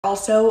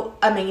also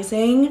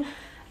amazing.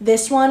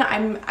 This one,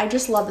 I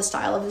just love the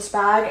style of this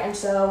bag, and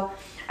so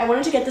I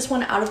wanted to get this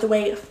one out of the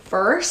way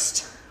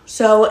first.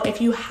 So if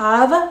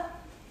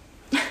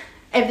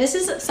this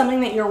is something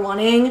that you're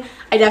wanting,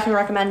 I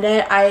definitely recommend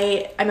it.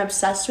 I'm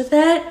obsessed with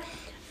it.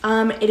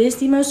 It is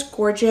the most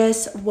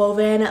gorgeous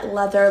woven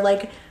leather,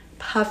 like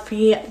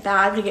puffy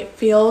bag. Like, it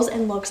feels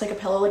and looks like a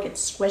pillow, like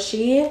it's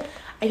squishy.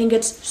 I think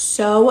it's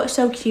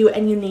so cute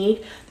and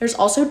unique. There's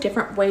also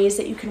different ways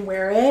that you can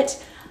wear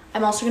it.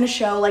 I'm also going to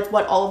show like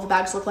what all of the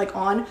bags look like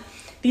on.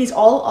 These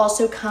all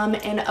also come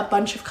in a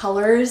bunch of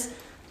colors.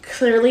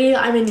 Clearly,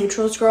 I'm a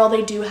neutrals girl.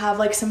 They do have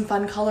like some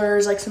fun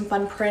colors, like some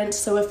fun prints.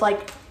 So if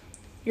like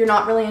you're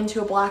not really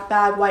into a black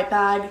bag, white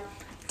bag,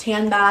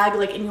 tan bag,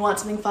 like, and you want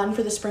something fun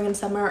for the spring and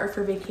summer or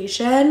for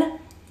vacation,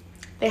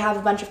 they have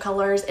a bunch of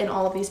colors in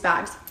all of these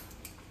bags.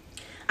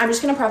 I'm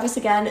just going to preface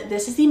again,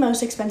 this is the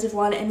most expensive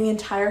one in the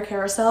entire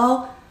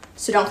carousel,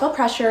 so don't feel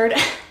pressured.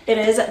 It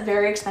is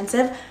very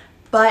expensive,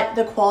 but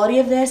the quality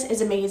of this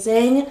is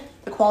amazing.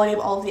 The quality of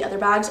all of the other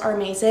bags are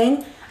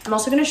amazing. I'm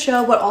also going to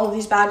show what all of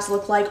these bags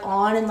look like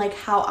on and like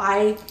how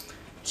I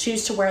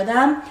choose to wear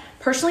them.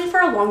 Personally, for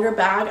a longer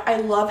bag,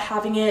 I love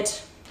having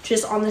it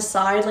just on the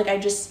side.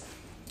 Like,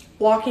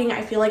 walking,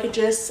 I feel like it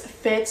just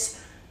fits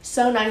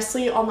so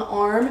nicely on the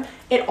arm.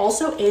 It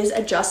also is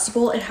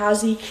adjustable. It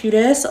has the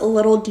cutest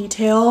little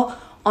detail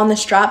on the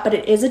strap, but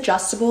it is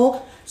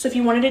adjustable. So if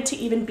you wanted it to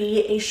even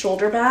be a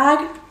shoulder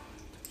bag,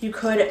 you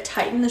could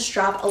tighten the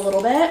strap a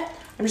little bit.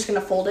 I'm just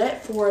gonna fold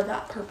it for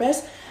that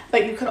purpose,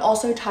 but you could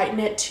also tighten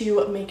it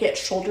to make it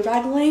shoulder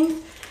bag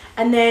length.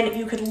 And then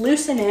you could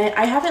loosen it.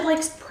 I have it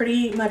like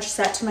pretty much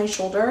set to my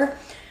shoulder,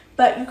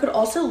 but you could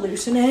also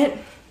loosen it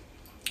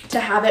to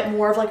have it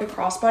more of like a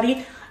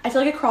crossbody. I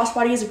feel like a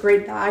crossbody is a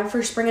great bag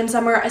for spring and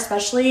summer,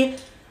 especially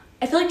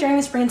I feel like during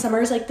the spring and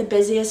summer is like the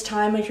busiest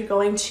time. Like, you're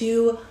going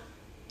to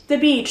the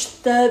beach,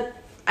 I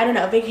don't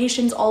know,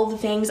 vacations, all of the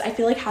things. I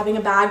feel like having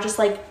a bag just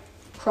like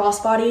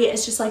crossbody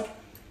is just like,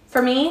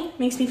 for me,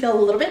 makes me feel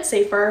a little bit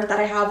safer that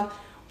I have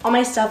all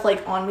my stuff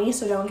like on me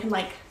so no one can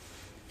like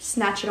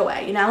snatch it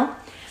away, you know?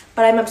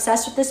 But I'm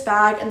obsessed with this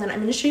bag, and then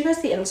I'm gonna show you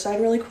guys the inside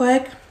really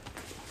quick.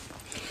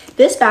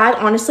 This bag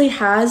honestly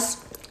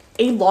has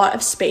a lot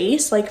of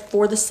space, like,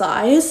 for the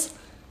size.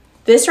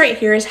 This right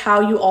here is how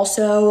you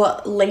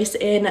also lace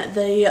in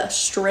the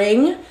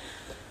string.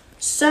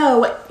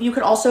 So you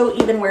could also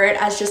even wear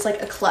it as just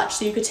like a clutch.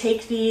 So you could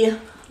take the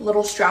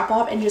little strap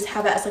off and just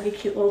have it as like a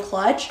cute little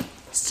clutch.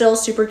 Still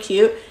super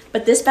cute.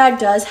 But this bag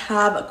does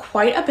have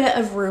quite a bit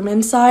of room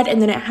inside,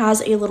 and then it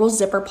has a little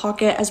zipper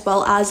pocket as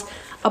well as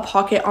a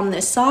pocket on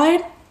this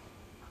side.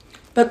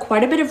 But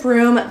quite a bit of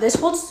room. This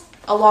holds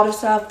a lot of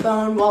stuff: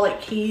 phone, wallet,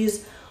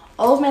 keys,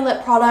 all of my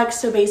lip products.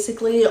 So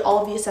basically all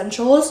of the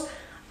essentials.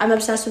 I'm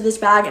obsessed with this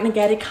bag, and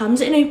again, it comes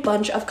in a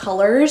bunch of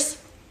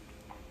colors.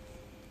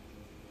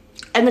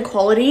 And the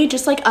quality,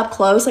 just like up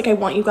close, like, I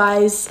want you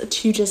guys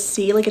to just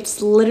see, like,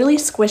 it's literally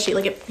squishy.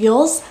 Like, it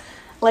feels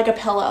like a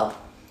pillow.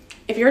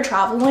 If you're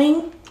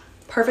traveling,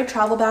 perfect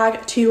travel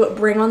bag to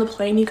bring on the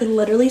plane. You could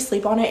literally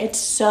sleep on it. It's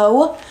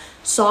so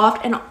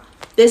soft. And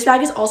this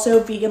bag is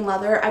also vegan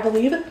leather. I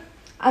believe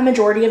a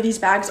majority of these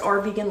bags are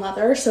vegan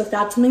leather. So if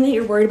that's something that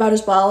you're worried about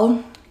as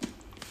well,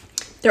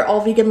 they're all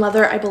vegan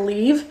leather, I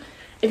believe.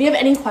 If you have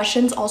any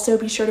questions, also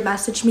be sure to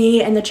message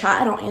me in the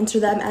chat, and I'll answer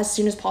them as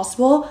soon as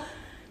possible.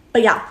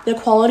 But yeah, the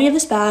quality of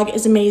this bag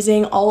is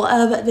amazing. All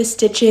of the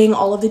stitching,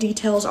 all of the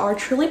details are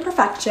truly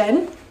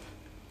perfection.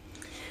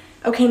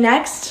 Okay,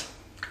 next,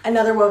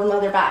 another woven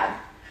leather bag.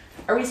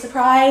 Are we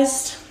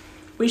surprised?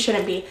 We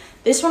shouldn't be.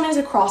 This one is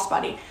a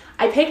crossbody.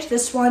 I picked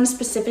this one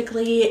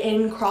specifically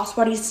in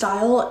crossbody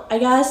style, I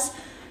guess,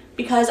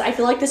 because I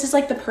feel like this is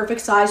like the perfect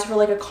size for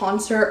like a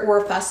concert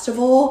or a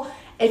festival.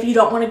 If you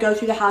don't want to go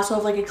through the hassle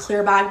of like a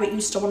clear bag, but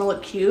you still want to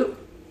look cute.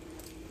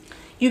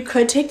 You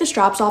could take the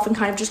straps off and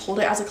kind of just hold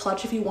it as a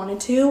clutch if you wanted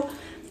to.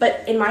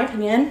 But in my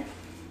opinion,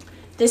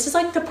 this is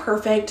like the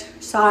perfect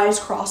size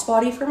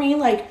crossbody for me.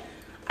 Like,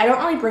 I don't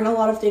really bring a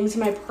lot of things in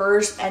my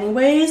purse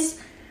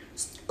anyways,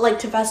 like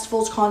to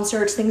festivals,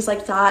 concerts, things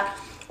like that,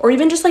 or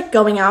even just like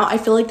going out. I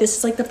feel like this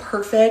is like the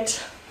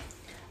perfect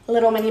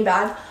little mini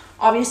bag.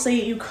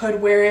 Obviously, you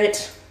could wear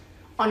it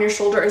on your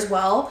shoulder as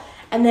well.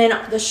 And then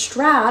the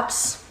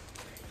straps,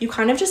 you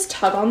kind of just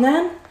tug on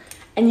them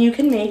and you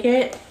can make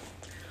it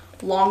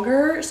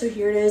longer. So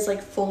here it is,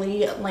 like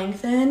fully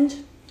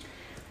lengthened.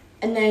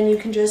 And then you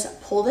can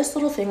just pull this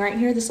little thing right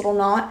here, this little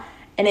knot,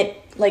 and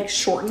it like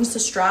shortens the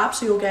strap,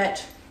 so you'll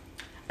get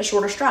a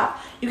shorter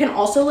strap. You can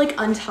also like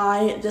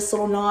untie this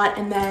little knot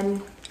and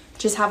then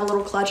just have a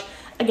little clutch.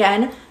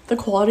 Again, the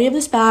quality of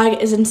this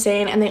bag is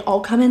insane, and they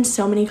all come in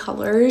so many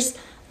colors.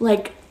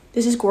 Like,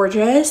 this is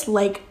gorgeous.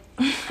 Like,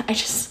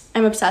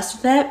 I'm obsessed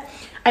with it.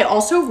 I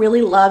also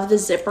really love the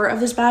zipper of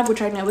this bag,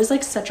 which I know is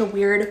like such a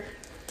weird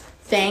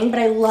thing, but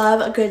I love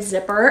a good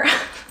zipper.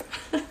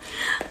 A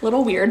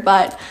little weird,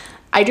 but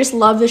I just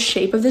love the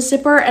shape of the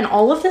zipper, and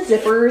all of the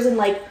zippers and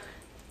like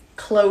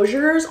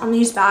closures on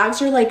these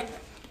bags are like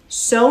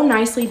so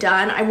nicely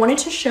done. I wanted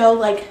to show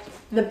like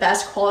the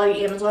best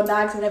quality Amazon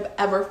bags that I've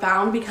ever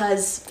found,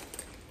 because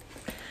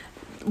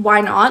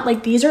why not?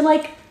 Like, these are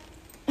like,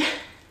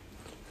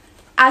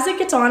 as it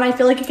gets on, I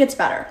feel like it gets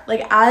better.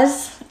 Like,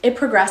 as it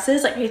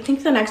progresses, like, I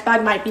think the next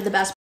bag might be the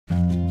best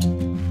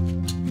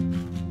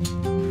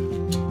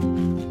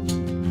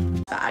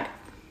bag.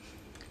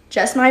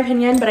 Just my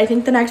opinion, but I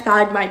think the next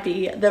bag might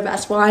be the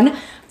best one.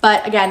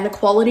 But again, the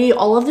quality,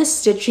 all of the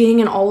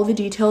stitching and all of the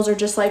details are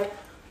just like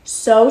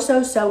so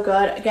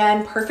good.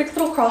 Again, perfect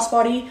little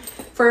crossbody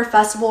for a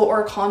festival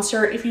or a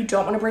concert if you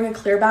don't want to bring a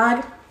clear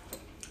bag.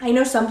 I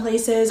know some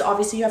places,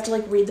 obviously you have to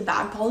like read the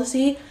bag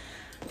policy,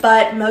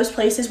 but most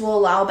places will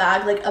allow a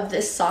bag like of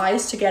this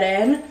size to get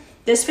in.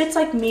 This fits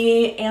like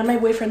me and my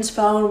boyfriend's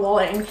phone,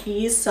 wallet, and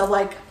keys, so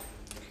like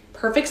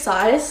perfect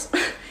size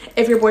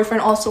if your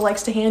boyfriend also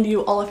likes to hand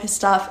you all of his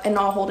stuff and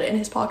not hold it in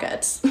his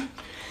pockets.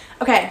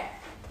 Okay,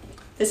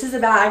 this is the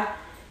bag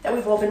that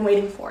we've all been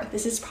waiting for.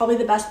 This is probably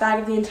the best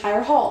bag of the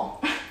entire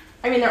haul.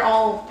 I mean, they're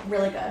all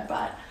really good,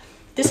 but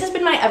this has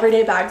been my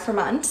everyday bag for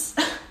months.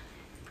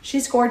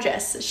 She's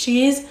gorgeous.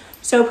 She's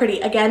so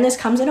pretty. Again, this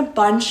comes in a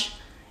bunch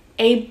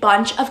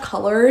of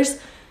colors.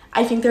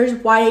 I think there's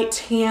white,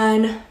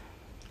 tan,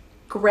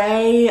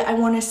 gray, I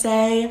want to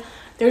say.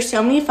 There's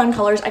so many fun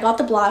colors. I got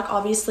the black,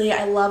 obviously.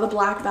 I love a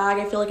black bag.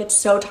 I feel like it's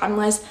so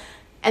timeless.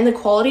 And the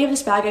quality of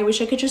this bag, I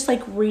wish I could just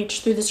like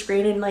reach through the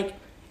screen and like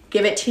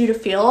give it to you to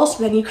feel,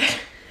 so then you could,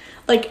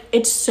 like,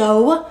 it's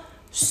so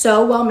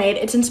well made.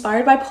 It's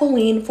inspired by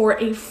Polene for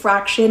a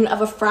fraction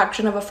of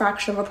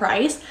a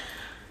price.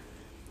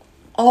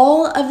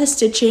 All of the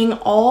stitching,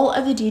 all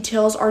of the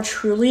details are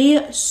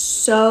truly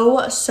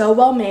so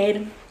well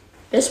made.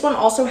 This one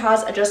also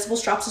has adjustable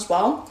straps as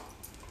well.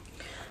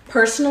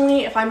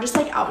 Personally, if I'm just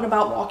like out and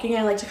about walking,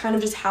 I like to kind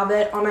of just have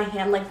it on my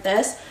hand like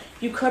this.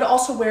 You could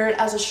also wear it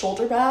as a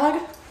shoulder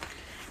bag.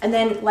 And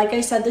then, like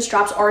I said, the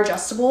straps are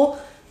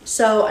adjustable.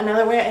 So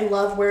another way I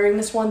love wearing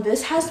this one,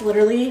 this has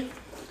literally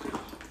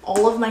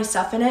all of my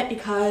stuff in it,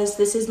 because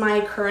this is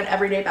my current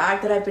everyday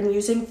bag that I've been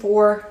using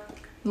for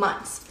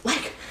months.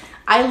 Like,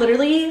 I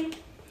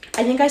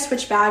think I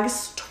switched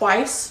bags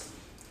twice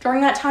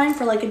during that time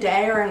for like a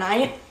day or a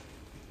night.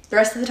 The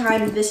rest of the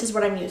time, this is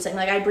what I'm using.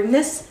 Like, I bring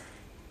this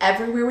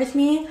everywhere with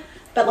me,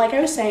 but like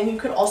I was saying, you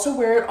could also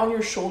wear it on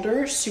your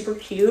shoulder, super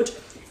cute.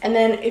 And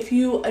then if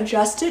you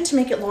adjust it to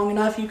make it long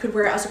enough, you could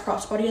wear it as a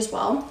crossbody as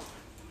well,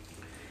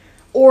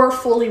 or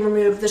fully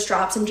remove the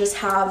straps and just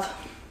have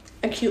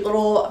a cute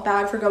little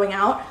bag for going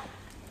out.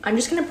 I'm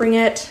just gonna bring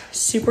it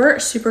super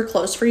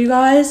close for you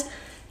guys.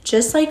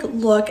 Just like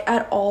look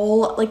at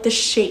all, like the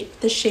shape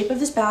of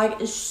this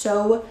bag is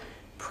so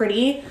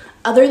pretty.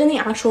 Other than the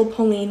actual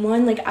Polene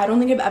one, like I don't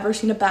think I've ever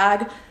seen a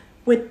bag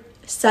with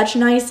such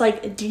nice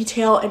like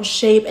detail and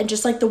shape, and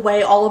just like the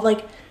way all of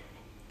like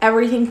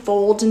everything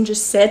folds and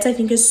just sits, I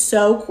think is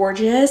so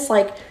gorgeous.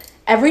 Like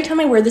every time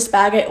I wear this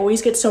bag, I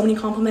always get so many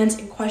compliments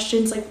and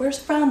questions like, where's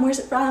it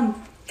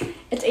from?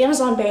 It's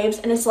Amazon, babes,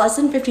 and it's less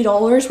than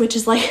 $50, which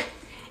is like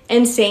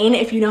insane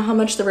if you know how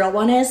much the real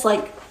one is.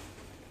 Like,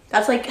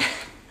 that's like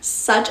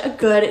such a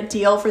good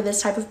deal for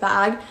this type of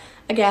bag.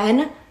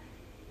 Again,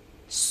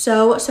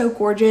 so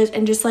gorgeous,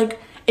 and just like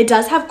it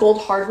does have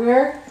gold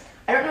hardware.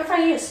 I don't know if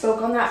I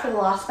spoke on that for the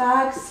last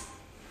bags.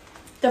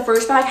 The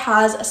first bag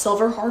has a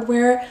silver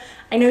hardware.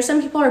 I know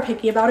some people are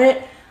picky about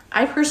it.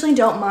 I personally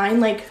don't mind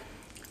like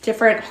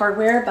different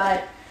hardware,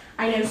 but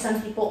I know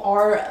some people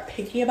are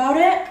picky about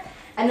it.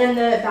 And then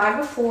the bag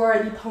before,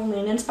 the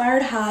Polene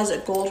inspired, has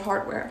gold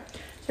hardware.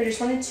 So I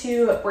just wanted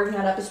to bring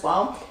that up as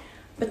well.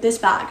 But this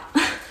bag,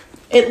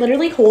 it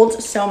literally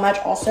holds so much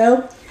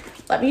also.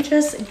 Let me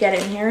just get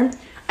in here.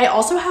 I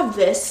also have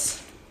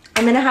this.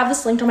 I'm gonna have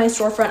this linked on my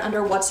storefront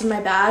under what's in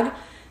my bag.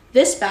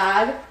 This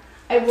bag,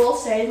 I will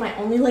say, my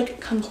only like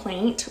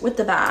complaint with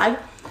the bag,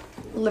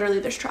 literally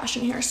there's trash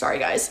in here, sorry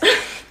guys.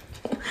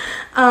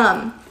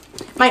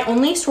 My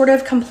only sort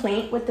of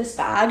complaint with this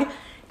bag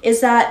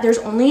is that there's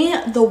only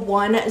the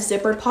one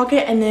zippered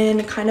pocket, and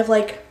then kind of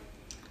like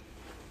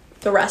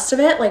the rest of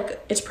it, like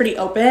it's pretty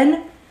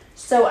open.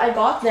 So I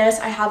got this.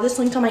 I have this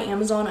linked on my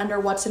Amazon under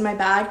what's in my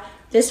bag.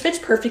 This fits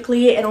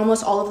perfectly in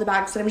almost all of the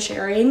bags that I'm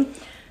sharing.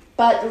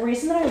 But the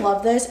reason that I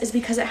love this is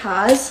because it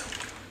has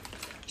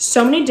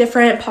so many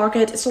different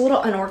pockets. It's a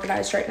little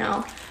unorganized right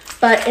now,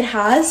 but it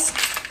has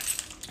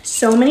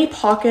so many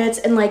pockets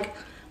and like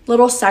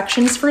little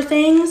sections for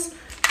things.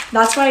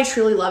 That's why I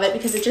truly love it,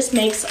 because it just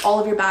makes all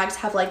of your bags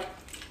have like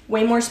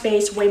way more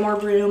space, way more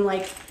room.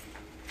 Like,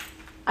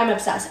 I'm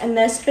obsessed. And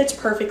this fits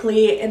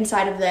perfectly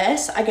inside of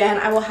this. Again,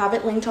 I will have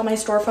it linked on my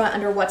storefront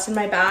under what's in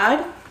my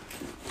bag.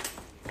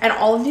 And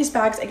all of these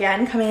bags,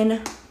 again, come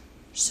in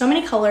so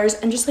many colors,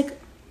 and just like,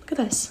 look at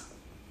this.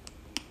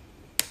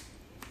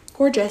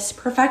 Gorgeous,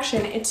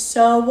 perfection. It's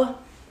so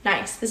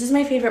nice. This is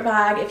my favorite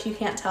bag, if you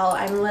can't tell.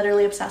 I'm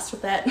literally obsessed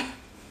with it.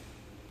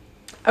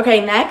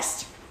 Okay,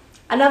 next,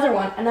 another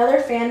one, another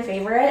fan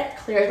favorite.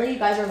 Clearly, you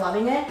guys are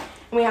loving it,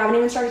 and we haven't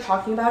even started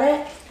talking about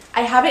it.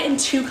 I have it in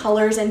 2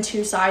 colors and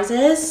 2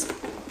 sizes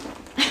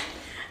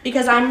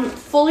because I'm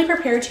fully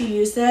prepared to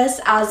use this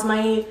as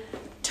my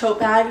tote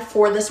bag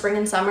for the spring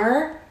and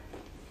summer.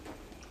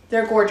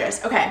 They're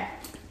gorgeous. Okay,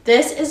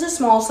 this is a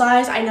small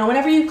size. I know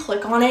whenever you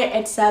click on it,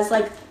 it says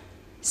like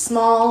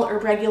small or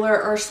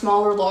regular or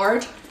small or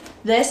large.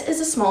 This is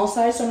a small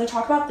size, so I'm gonna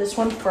talk about this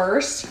one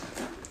first.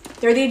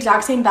 They're the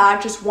exact same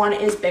bag, just one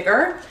is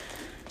bigger.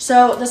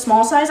 So the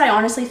small size I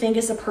honestly think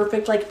is the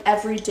perfect like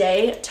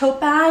everyday tote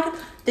bag.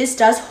 This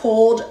does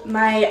hold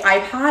my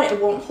iPad.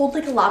 It won't hold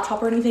like a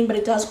laptop or anything, but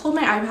it does hold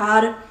my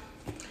iPad,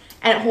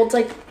 and it holds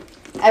like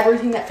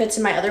everything that fits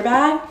in my other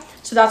bag.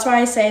 So that's why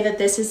I say that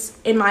this is,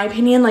 in my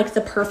opinion, like the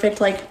perfect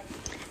like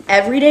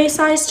everyday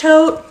size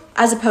tote,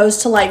 as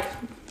opposed to like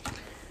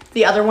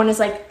the other one is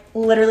like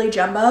literally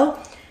jumbo.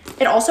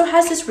 It also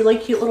has this really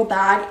cute little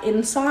bag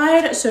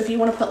inside. So if you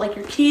want to put like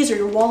your keys or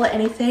your wallet,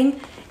 anything,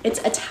 it's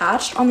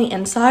attached on the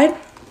inside.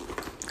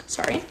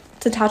 Sorry,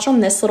 it's attached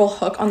on this little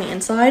hook on the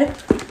inside.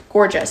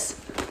 Gorgeous.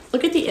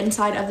 Look at the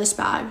inside of this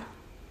bag.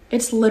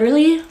 It's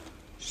literally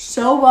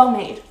so well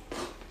made.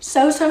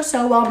 So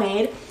well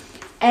made.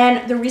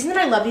 And the reason that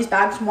I love these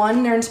bags,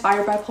 one, they're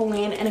inspired by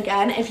Polene. And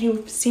again, if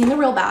you've seen the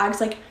real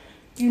bags, like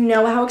you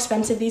know how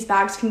expensive these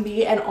bags can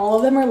be, and all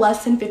of them are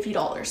less than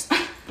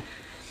 $50.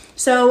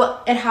 So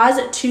it has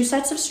 2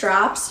 sets of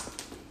straps.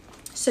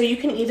 So you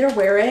can either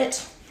wear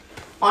it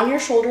on your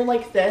shoulder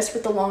like this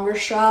with the longer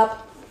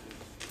strap,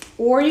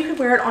 or you could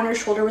wear it on your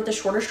shoulder with the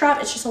shorter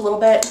strap. It's just a little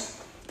bit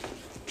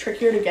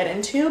trickier to get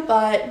into,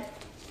 but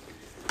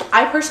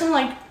I personally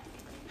like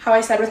how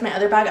I said with my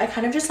other bag, I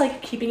kind of just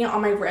like keeping it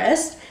on my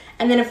wrist.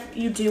 And then if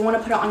you do want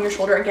to put it on your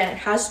shoulder, again, it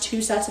has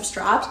 2 sets of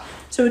straps.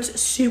 So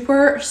it's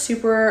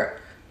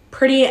super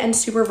pretty and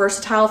super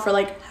versatile for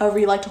like however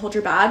you like to hold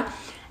your bag.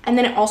 And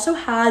then it also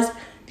has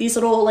these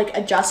little like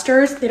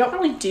adjusters. They don't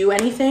really do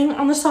anything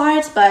on the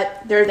sides,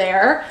 but they're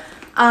there.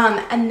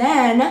 And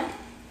then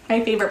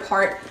my favorite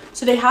part,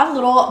 so they have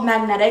little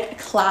magnetic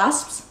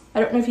clasps. I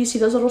don't know if you see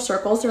those little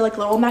circles. They're like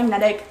little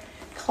magnetic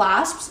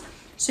clasps.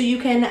 So you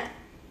can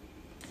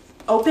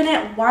open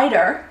it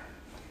wider.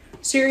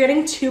 So you're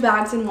getting 2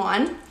 bags in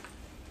one.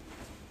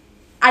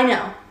 I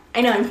know,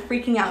 I'm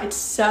freaking out. It's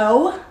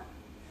so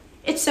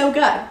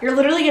good. You're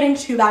literally getting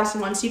 2 bags in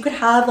one. So you could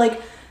have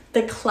like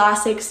the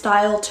classic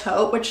style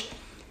tote, which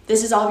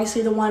this is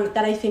obviously the one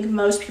that I think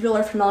most people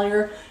are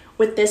familiar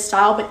with this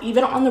style, but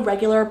even on the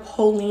regular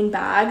Polene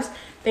bags,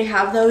 they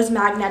have those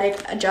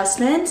magnetic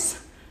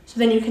adjustments. So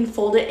then you can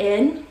fold it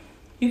in.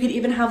 You could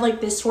even have like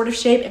this sort of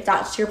shape if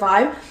that's your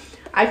vibe.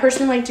 I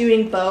personally like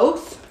doing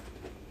both.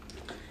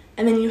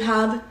 And then you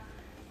have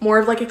more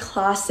of like a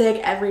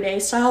classic everyday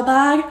style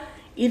bag.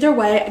 Either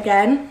way,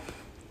 again,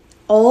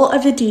 all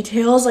of the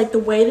details, like the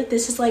way that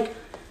this is like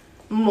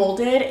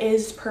molded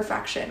is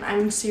perfection.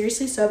 I'm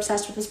seriously so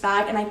obsessed with this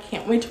bag, and I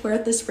can't wait to wear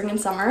it this spring and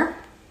summer.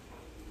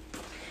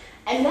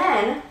 And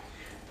then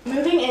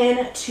moving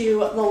into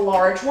the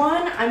large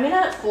one, I'm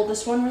gonna fold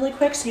this one really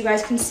quick so you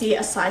guys can see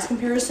a size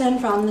comparison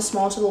from the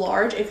small to the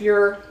large if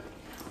you're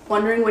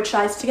wondering which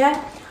size to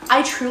get.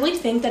 I truly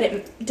think that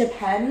it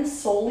depends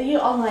solely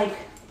on like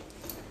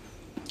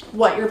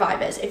what your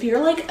vibe is. If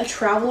you're like a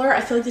traveler,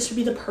 I feel like this would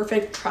be the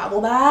perfect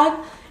travel bag.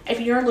 If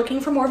you're looking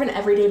for more of an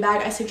everyday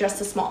bag, I suggest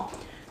the small.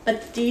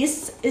 But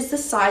this is the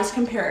size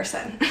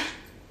comparison.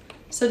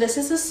 So this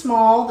is a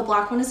small, the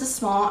black one is a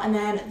small, and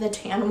then the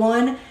tan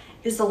one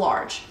is the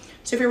large.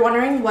 So if you're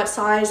wondering what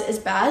size is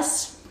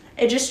best,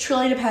 it just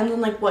truly depends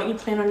on like what you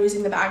plan on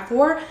using the bag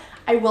for.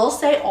 I will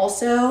say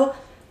also,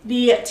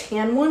 the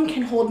tan one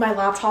can hold my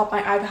laptop,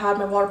 my iPad,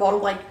 my water bottle.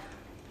 Like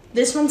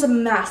this one's a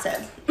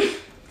massive.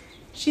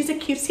 She's a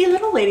cutesy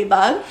little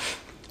ladybug.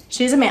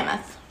 She's a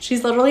mammoth.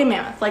 She's literally a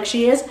mammoth. Like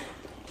she is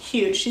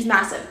huge, she's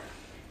massive.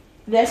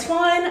 This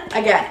one,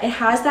 again, it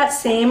has that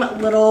same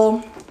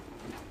little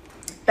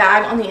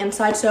bag on the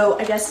inside. So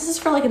I guess this is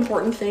for like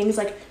important things,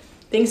 like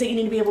things that you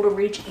need to be able to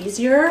reach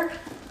easier.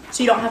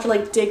 So you don't have to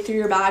like dig through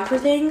your bag for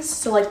things.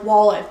 So like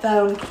wallet,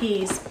 phone,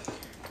 keys.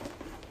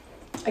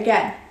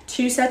 Again,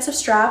 2 sets of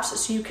straps.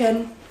 So you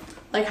can,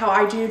 like how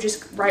I do,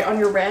 just right on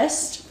your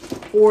wrist.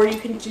 Or you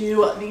can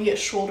do the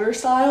shoulder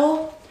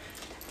style.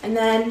 And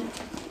then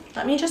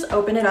let me just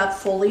open it up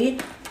fully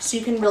so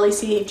you can really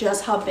see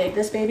just how big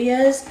this baby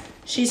is.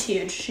 She's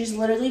huge. She's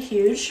literally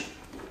huge.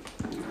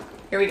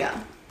 Here we go.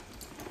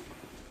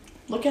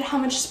 Look at how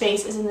much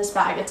space is in this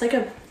bag. It's like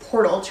a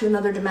portal to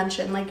another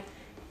dimension. Like,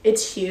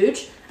 it's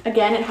huge.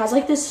 Again, it has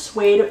like this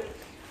suede,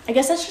 I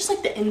guess that's just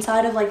like the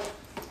inside of like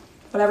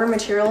whatever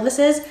material this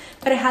is,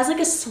 but it has like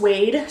a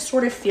suede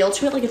sort of feel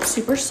to it. Like it's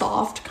super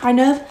soft, kind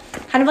of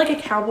like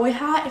a cowboy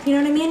hat, if you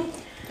know what I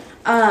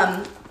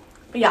mean.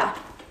 But yeah,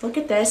 look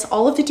at this.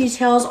 All of the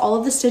details, all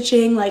of the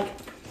stitching, like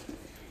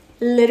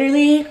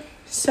literally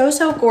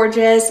so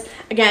gorgeous.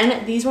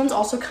 Again, these ones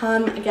also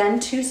come, again,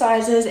 2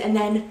 sizes and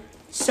then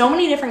so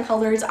many different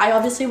colors. I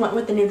obviously went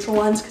with the neutral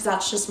ones because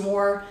that's just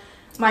more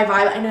my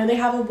vibe. I know they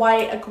have a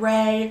white, a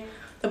gray,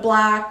 the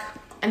black,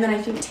 and then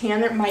I think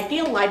tan. There might be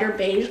a lighter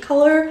beige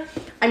color.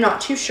 I'm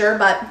not too sure,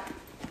 but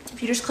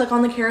if you just click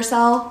on the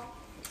carousel,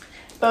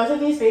 both of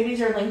these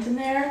babies are linked in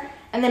there.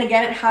 And then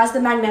again, it has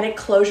the magnetic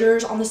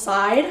closures on the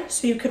side,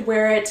 so you could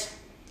wear it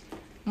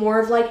more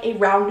of like a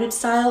rounded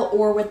style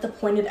or with the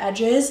pointed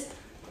edges.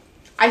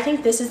 I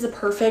think this is the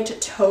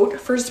perfect tote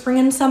for spring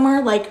and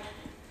summer. Like,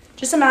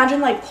 just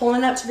imagine like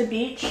pulling up to the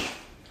beach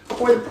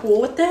or the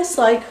pool with this.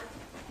 Like,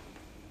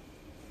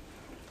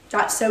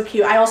 that's so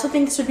cute. I also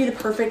think this would be the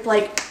perfect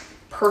like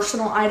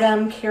personal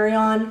item,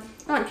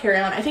 not carry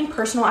on, I think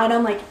personal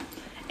item. Like,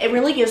 it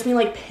really gives me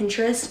like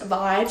Pinterest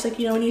vibes. Like,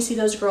 you know, when you see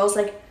those girls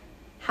like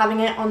having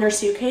it on their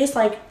suitcase,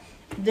 like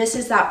this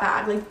is that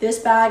bag. Like, this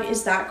bag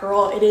is that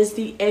girl. It is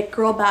the it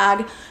girl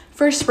bag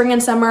for spring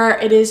and summer.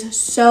 It is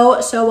so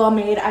well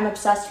made. I'm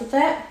obsessed with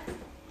it.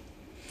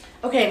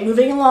 Okay,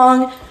 moving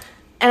along,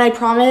 and I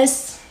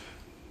promise,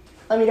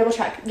 let me double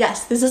check.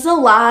 Yes, this is the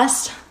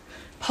last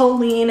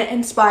Polene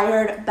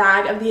inspired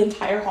bag of the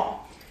entire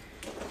haul.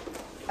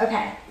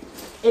 Okay,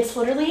 it's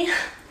literally,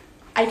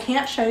 I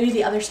can't show you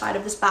the other side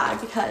of this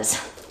bag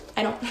because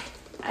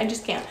I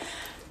just can't.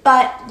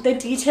 But the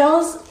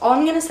details, all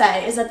I'm gonna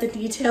say is that the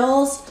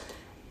details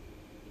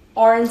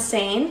are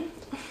insane.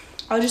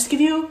 I'll just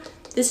give you,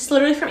 this is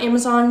literally from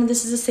Amazon.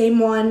 This is the same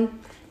one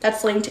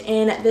that's linked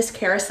in this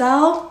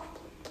carousel.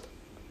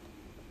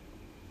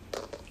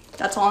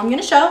 That's all I'm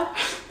gonna show.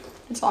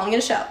 That's all I'm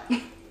gonna show.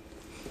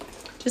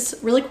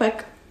 Just really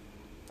quick.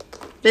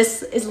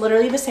 This is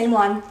literally the same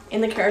one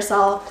in the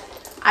carousel.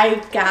 I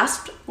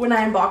gasped when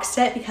I unboxed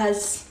it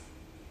because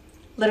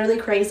literally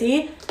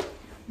crazy.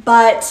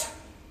 But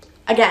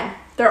again,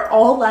 they're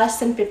all less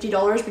than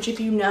 $50, which if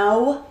you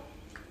know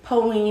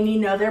Polene, you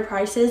know their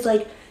prices.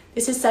 Like,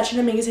 this is such an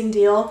amazing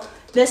deal.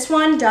 This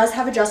one does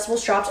have adjustable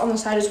straps on the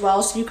side as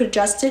well, so you could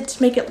adjust it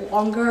to make it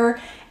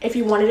longer if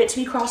you wanted it to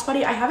be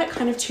crossbody. I have it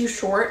kind of too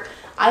short.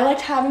 I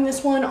liked having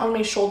this one on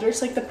my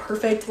shoulders, like the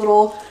perfect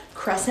little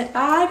crescent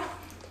bag.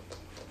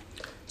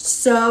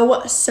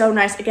 So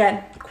nice.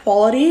 Again,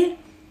 quality,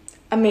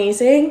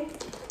 amazing.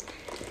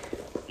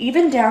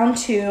 Even down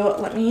to,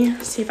 let me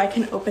see if I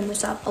can open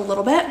this up a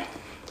little bit.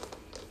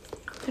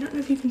 I don't know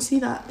if you can see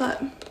that,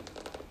 but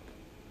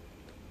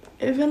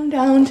even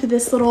down to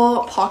this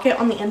little pocket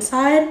on the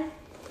inside.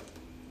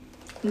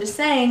 I'm just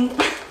saying,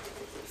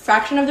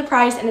 fraction of the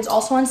price, and it's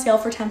also on sale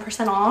for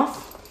 10%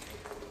 off.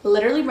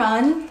 Literally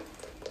run.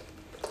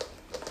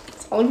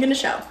 That's all I'm gonna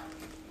show.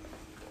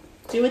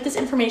 Do with this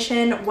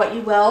information what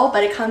you will,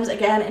 but it comes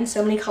again in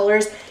so many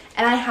colors.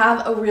 And I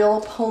have a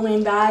real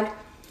Polene bag.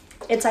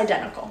 It's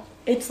identical.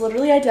 It's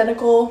literally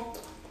identical.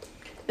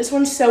 This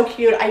one's so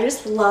cute. I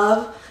just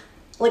love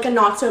like a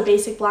not so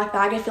basic black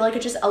bag. I feel like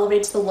it just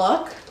elevates the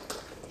look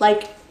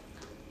like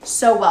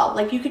so well.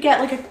 Like, you could get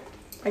like a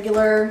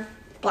regular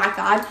black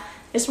bag.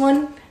 This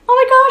one, oh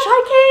my gosh,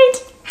 hi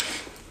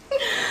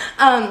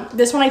Kate.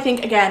 This one, I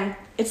think, again,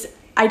 it's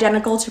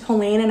identical to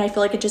Polene, and I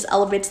feel like it just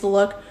elevates the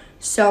look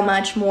so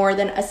much more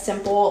than a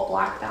simple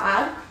black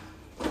bag.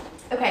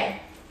 Okay,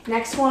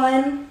 next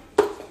one.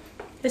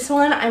 This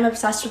one, I'm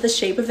obsessed with the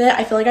shape of it.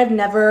 I feel like I've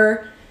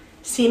never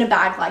seen a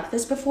bag like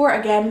this before.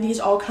 Again, these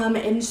all come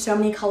in so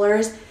many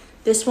colors.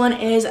 This one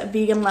is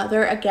vegan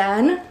leather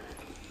again.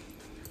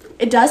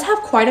 It does have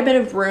quite a bit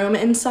of room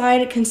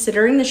inside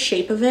considering the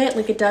shape of it.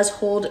 Like, it does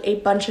hold a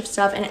bunch of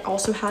stuff, and it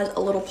also has a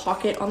little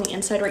pocket on the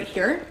inside right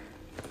here.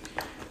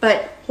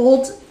 But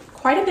holds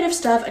quite a bit of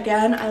stuff.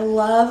 Again, I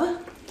love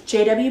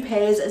JW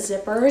Pay's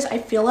zippers. I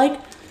feel like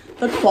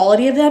the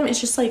quality of them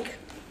is just like,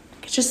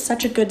 it's just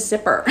such a good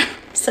zipper.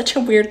 Such a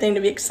weird thing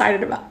to be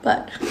excited about,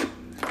 but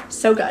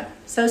so good,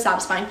 so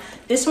satisfying.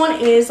 This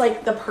one is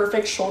like the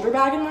perfect shoulder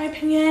bag in my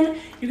opinion.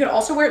 You could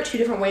also wear it two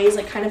different ways,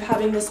 like kind of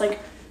having this like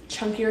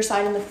chunkier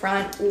side in the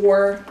front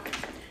or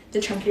the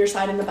chunkier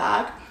side in the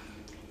back.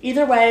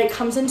 Either way, it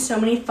comes in so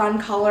many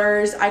fun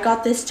colors. I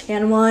got this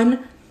tan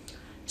one.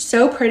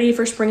 So pretty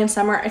for spring and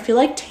summer. I feel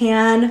like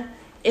tan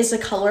is a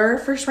color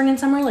for spring and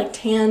summer, like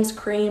tans,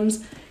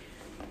 creams.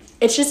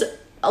 It's just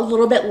a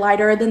little bit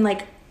lighter than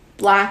like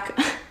black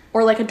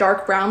or like a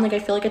dark brown. Like, I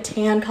feel like a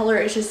tan color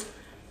is just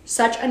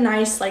such a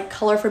nice like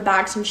color for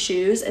bags and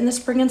shoes in the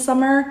spring and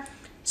summer.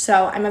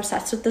 So I'm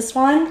obsessed with this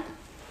one.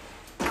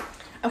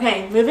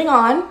 Okay, moving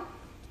on.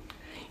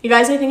 You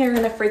guys, I think, are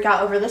gonna freak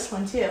out over this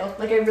one too.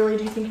 Like, I really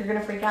do think you're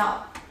gonna freak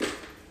out.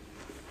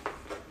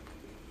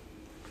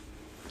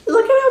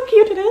 Look at how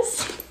cute it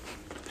is.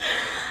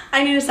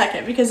 I need a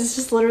second because it's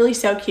just literally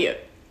so cute.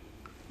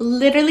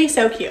 Literally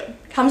so cute.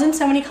 Comes in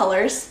so many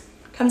colors.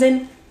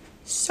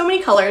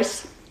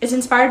 It's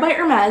inspired by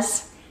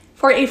Hermes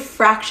for a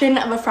fraction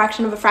of a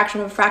fraction of a fraction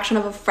of a fraction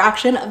of a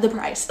fraction of the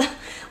price.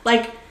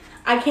 Like,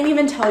 I can't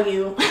even tell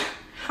you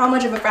how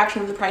much of a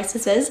fraction of the price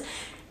this is.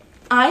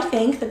 I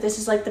think that this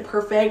is like the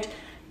perfect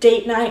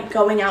date night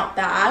going out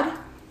bag.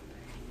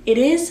 It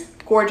is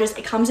gorgeous.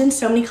 It comes in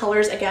so many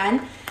colors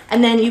again,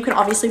 and then you can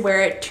obviously wear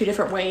it two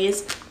different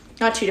ways.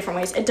 Not two different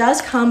ways. It does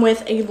come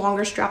with a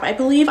longer strap, I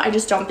believe. I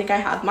just don't think I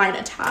have mine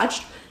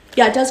attached.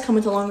 Yeah, it does come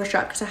with a longer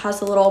strap because it has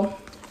the little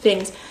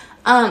things.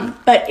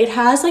 But it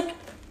has like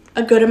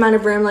a good amount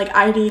of room. Like,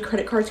 ID,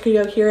 credit cards could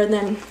go here, and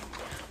then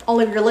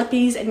all of your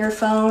lippies and your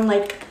phone.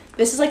 Like,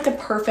 this is like the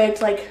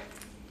perfect like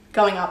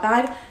going out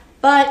bag.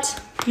 But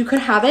you could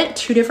have it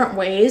two different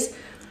ways.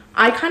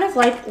 I kind of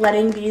like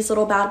letting these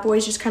little bad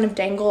boys just kind of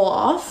dangle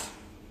off.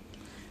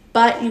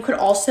 But you could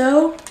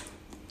also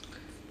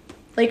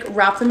like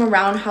wrap them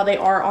around how they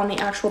are on the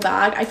actual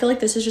bag. I feel like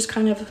this is just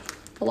kind of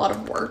a lot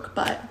of work,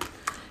 but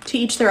to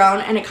each their own.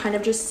 And it kind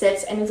of just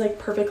sits and is like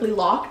perfectly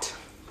locked.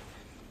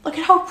 Look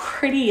at how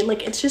pretty,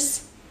 like it's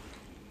just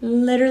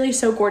literally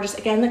so gorgeous.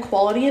 Again, the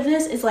quality of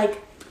this is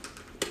like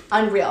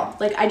unreal.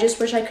 Like I just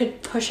wish I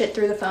could push it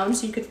through the phone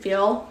so you could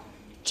feel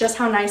just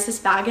how nice this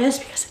bag is,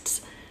 because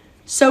it's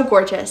so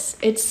gorgeous.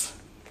 It's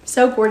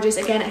so gorgeous.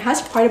 Again, it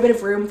has quite a bit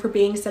of room for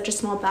being such a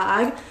small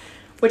bag,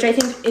 which I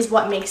think is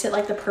what makes it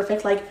like the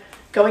perfect like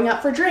going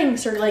out for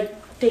drinks or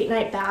like date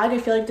night bag. I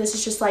feel like this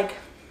is just like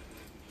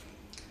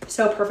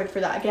so perfect for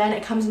that. Again,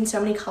 it comes in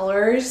so many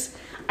colors.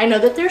 I know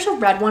that there's a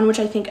red one, which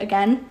I think,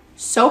 again,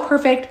 so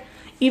perfect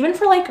even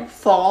for like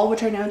fall,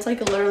 which I know it's like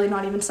literally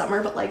not even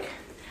summer, but like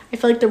I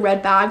feel like the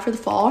red bag for the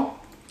fall,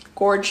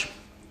 gorge,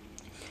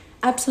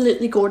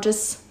 absolutely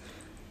gorgeous.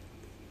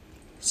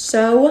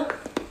 So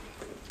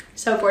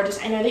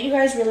gorgeous. I know that you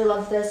guys really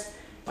loved this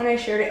when I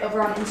shared it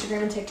over on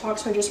Instagram and TikTok,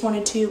 so I just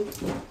wanted to,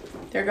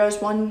 there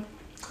goes one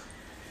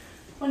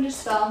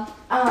just fell.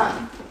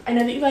 I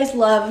know that you guys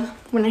love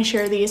when I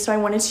share these, so I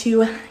wanted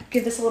to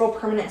give this a little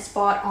permanent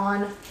spot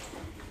on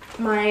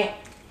my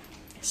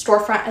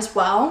storefront as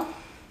well.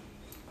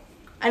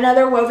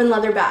 Another woven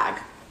leather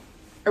bag.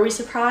 Are we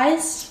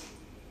surprised?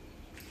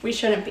 We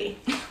shouldn't be.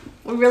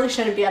 We really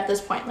shouldn't be at this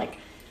point. Like,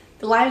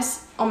 the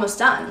live's almost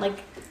done.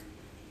 Like,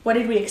 what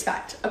did we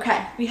expect?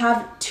 Okay, we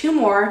have two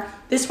more.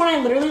 This one, I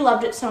literally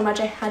loved it so much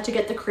I had to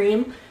get the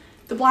cream.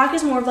 The black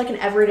is more of like an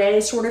everyday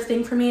sort of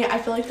thing for me. I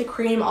feel like the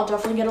cream I'll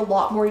definitely get a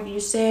lot more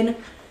use in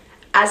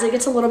as it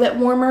gets a little bit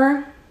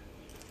warmer.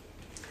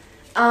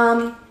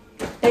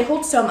 They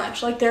hold so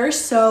much. Like there is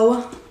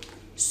so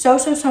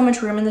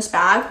much room in this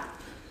bag.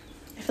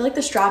 I feel like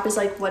the strap is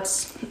like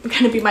what's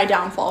gonna be my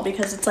downfall,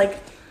 because it's like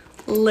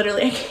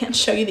literally, I can't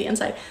show you the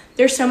inside.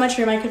 There's so much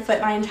room. I could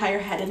fit my entire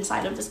head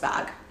inside of this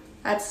bag.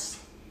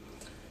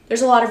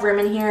 There's a lot of room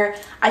in here.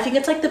 I think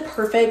it's like the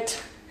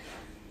perfect,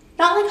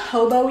 not like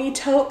hobo-y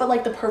tote, but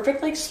like the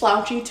perfect like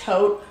slouchy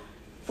tote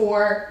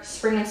for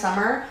spring and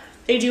summer.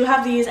 They do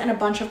have these in a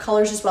bunch of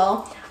colors as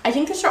well. I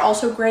think these are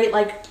also great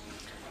like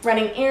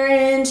running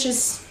errands,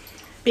 just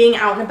being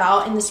out and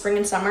about in the spring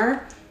and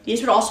summer.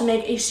 These would also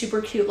make a super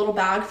cute little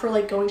bag for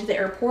like going to the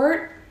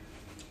airport.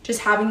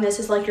 Just having this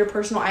as like your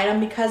personal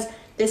item, because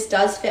this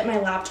does fit my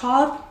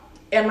laptop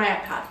and my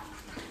iPad.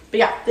 But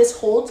yeah, this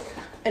holds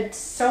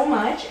so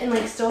much and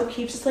like still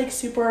keeps this like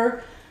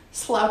super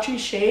slouchy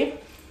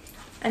shape.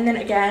 And then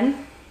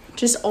again,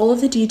 just all of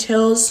the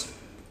details,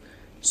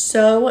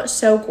 so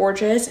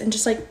gorgeous, and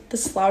just like the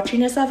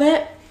slouchiness of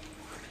it.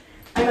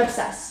 I'm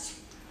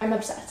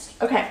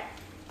obsessed. Okay.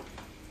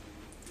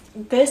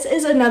 This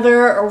is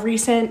another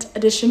recent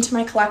addition to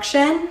my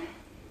collection.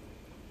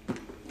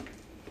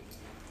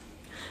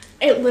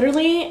 It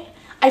literally,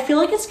 I feel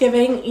like it's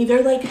giving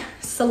either like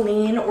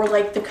Celine or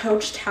like the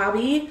Coach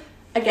Tabby.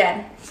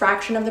 Again,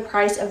 fraction of the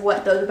price of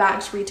what those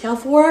bags retail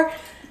for.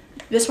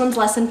 This one's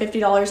less than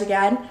 $50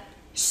 again.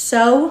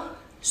 So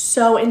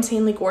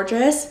insanely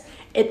gorgeous.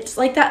 It's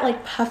like that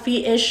like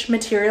puffy-ish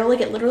material.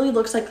 Like it literally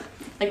looks like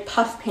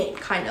puff paint,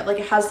 kind of. Like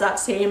it has that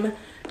same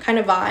kind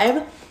of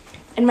vibe.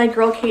 And my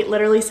girl Kate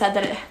literally said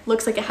that it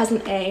looks like it has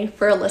an A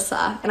for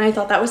Alyssa. And I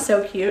thought that was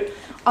so cute.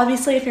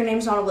 Obviously, if your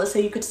name's not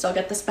Alyssa, you could still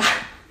get this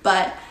bag.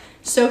 But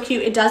so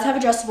cute. It does have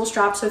adjustable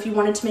straps, so if you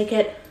wanted to make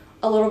it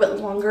a little bit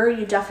longer,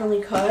 you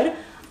definitely could.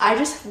 I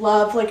just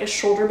love like a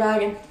shoulder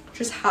bag and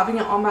just having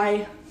it on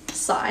my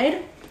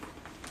side.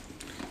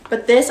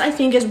 But this, I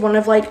think, is one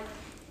of like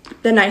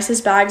the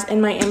nicest bags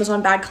in my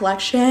Amazon bag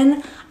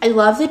collection. I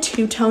love the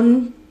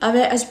two-tone of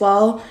it as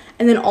well.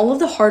 And then all of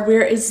the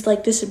hardware is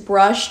like this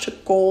brushed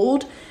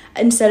gold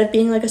instead of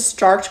being like a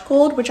starched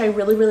gold, which I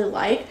really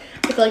like.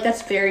 I feel like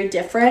that's very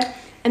different.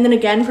 And then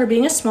again, for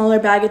being a smaller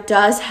bag, it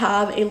does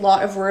have a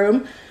lot of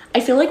room. I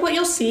feel like what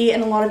you'll see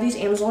in a lot of these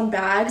Amazon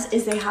bags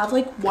is they have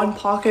like one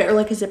pocket or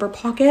like a zipper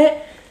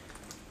pocket,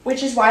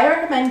 which is why I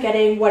recommend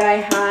getting what I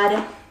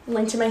had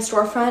linked in my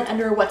storefront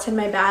under what's in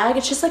my bag.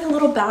 It's just like a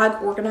little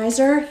bag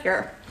organizer.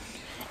 Here,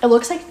 it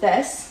looks like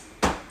this.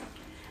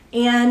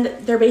 And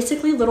they're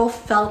basically little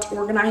felt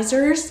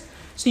organizers.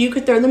 So you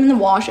could throw them in the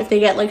wash if they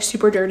get like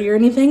super dirty or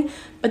anything.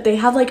 But they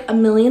have like a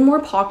million more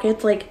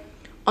pockets like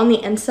on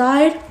the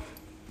inside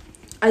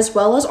as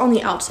well as on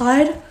the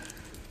outside.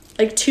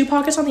 Like 2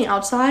 pockets on the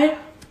outside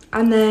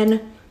and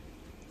then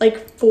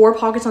like 4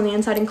 pockets on the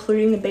inside,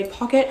 including the big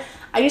pocket.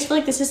 I just feel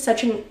like this is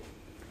such a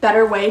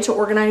better way to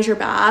organize your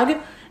bag.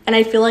 And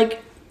I feel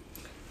like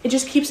it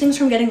just keeps things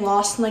from getting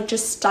lost and like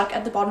just stuck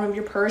at the bottom of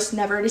your purse,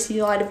 never to see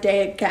the light of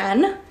day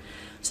again.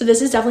 So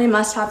this is definitely a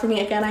must-have for me.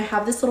 Again, I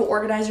have this little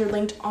organizer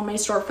linked on my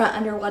storefront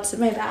under what's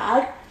in my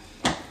bag.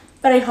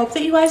 But I hope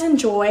that you guys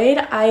enjoyed.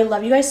 I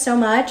love you guys so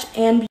much,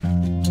 and